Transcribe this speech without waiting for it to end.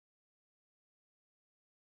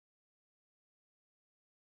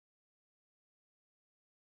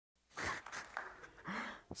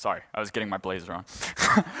Sorry, I was getting my blazer on.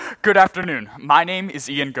 Good afternoon. My name is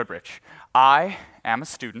Ian Goodrich. I am a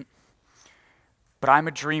student, but I'm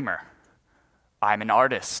a dreamer. I'm an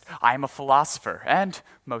artist. I'm a philosopher, and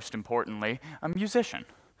most importantly, a musician.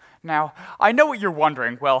 Now, I know what you're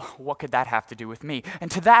wondering. Well, what could that have to do with me? And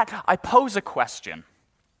to that, I pose a question.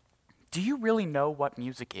 Do you really know what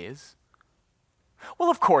music is? Well,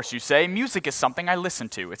 of course, you say, music is something I listen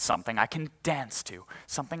to. It's something I can dance to,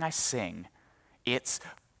 something I sing. It's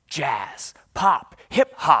jazz, pop,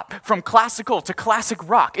 hip-hop, from classical to classic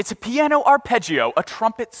rock. It's a piano arpeggio, a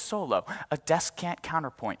trumpet solo, a descant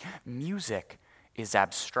counterpoint. Music is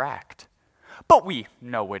abstract. But we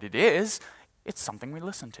know what it is. It's something we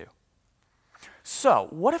listen to. So,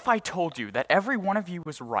 what if I told you that every one of you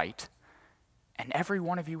was right and every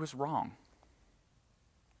one of you was wrong?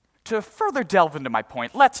 To further delve into my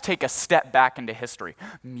point, let's take a step back into history,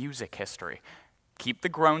 music history. Keep the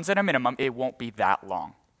groans at a minimum, it won't be that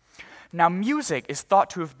long. Now, music is thought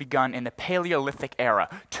to have begun in the Paleolithic era,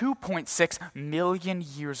 2.6 million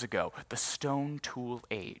years ago, the stone tool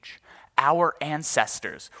age. Our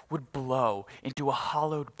ancestors would blow into a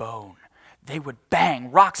hollowed bone. They would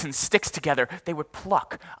bang rocks and sticks together. They would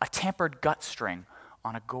pluck a tampered gut string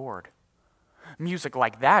on a gourd. Music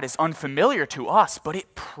like that is unfamiliar to us, but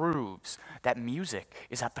it proves that music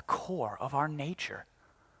is at the core of our nature.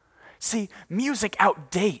 See, music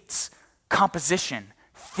outdates composition,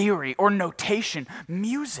 theory, or notation.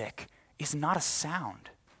 Music is not a sound.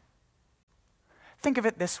 Think of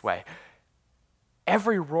it this way.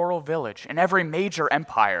 Every rural village and every major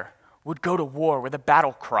empire would go to war with a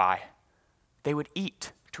battle cry. They would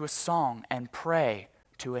eat to a song and pray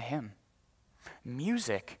to a hymn.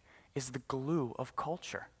 Music is the glue of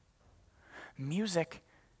culture. Music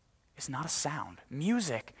is not a sound.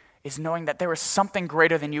 Music is knowing that there is something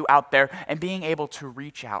greater than you out there and being able to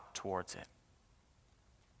reach out towards it.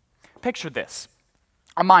 Picture this,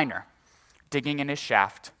 a miner digging in his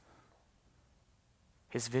shaft,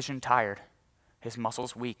 his vision tired, his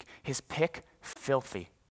muscles weak, his pick filthy.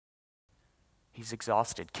 He's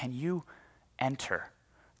exhausted. Can you enter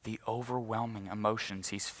the overwhelming emotions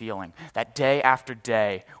he's feeling? That day after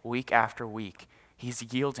day, week after week,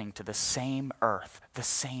 he's yielding to the same earth, the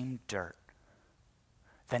same dirt.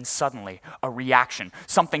 Then suddenly, a reaction,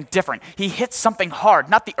 something different. He hits something hard,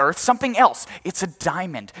 not the earth, something else. It's a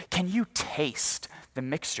diamond. Can you taste the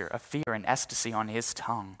mixture of fear and ecstasy on his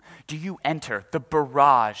tongue? Do you enter the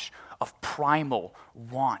barrage of primal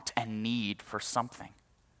want and need for something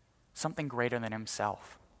greater than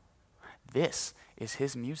himself? This is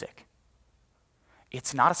his music.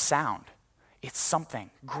 It's not a sound. It's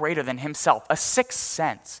something greater than himself, a sixth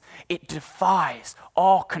sense. It defies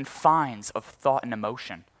all confines of thought and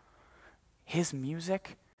emotion. His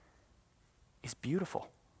music is beautiful.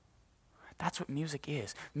 That's what music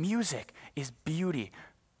is. Music is beauty,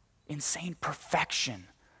 insane perfection,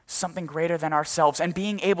 something greater than ourselves, and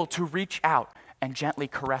being able to reach out and gently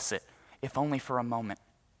caress it, if only for a moment.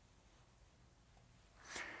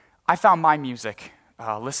 I found my music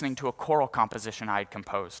listening to a choral composition I had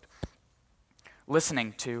composed.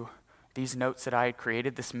 Listening to these notes that I had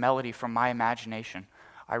created, this melody from my imagination,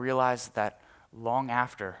 I realized that long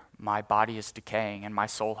after my body is decaying and my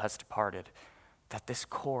soul has departed, that this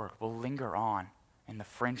chord will linger on in the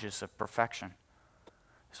fringes of perfection.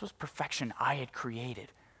 This was perfection I had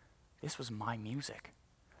created. This was my music,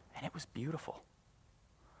 and it was beautiful.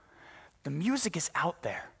 The music is out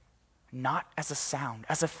there, not as a sound,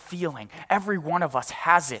 as a feeling. Every one of us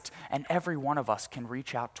has it, and every one of us can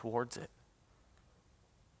reach out towards it.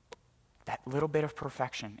 That little bit of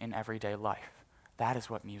perfection in everyday life, that is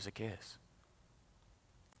what music is.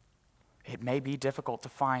 It may be difficult to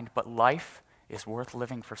find, but life is worth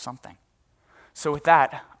living for something. So with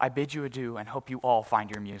that, I bid you adieu and hope you all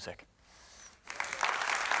find your music.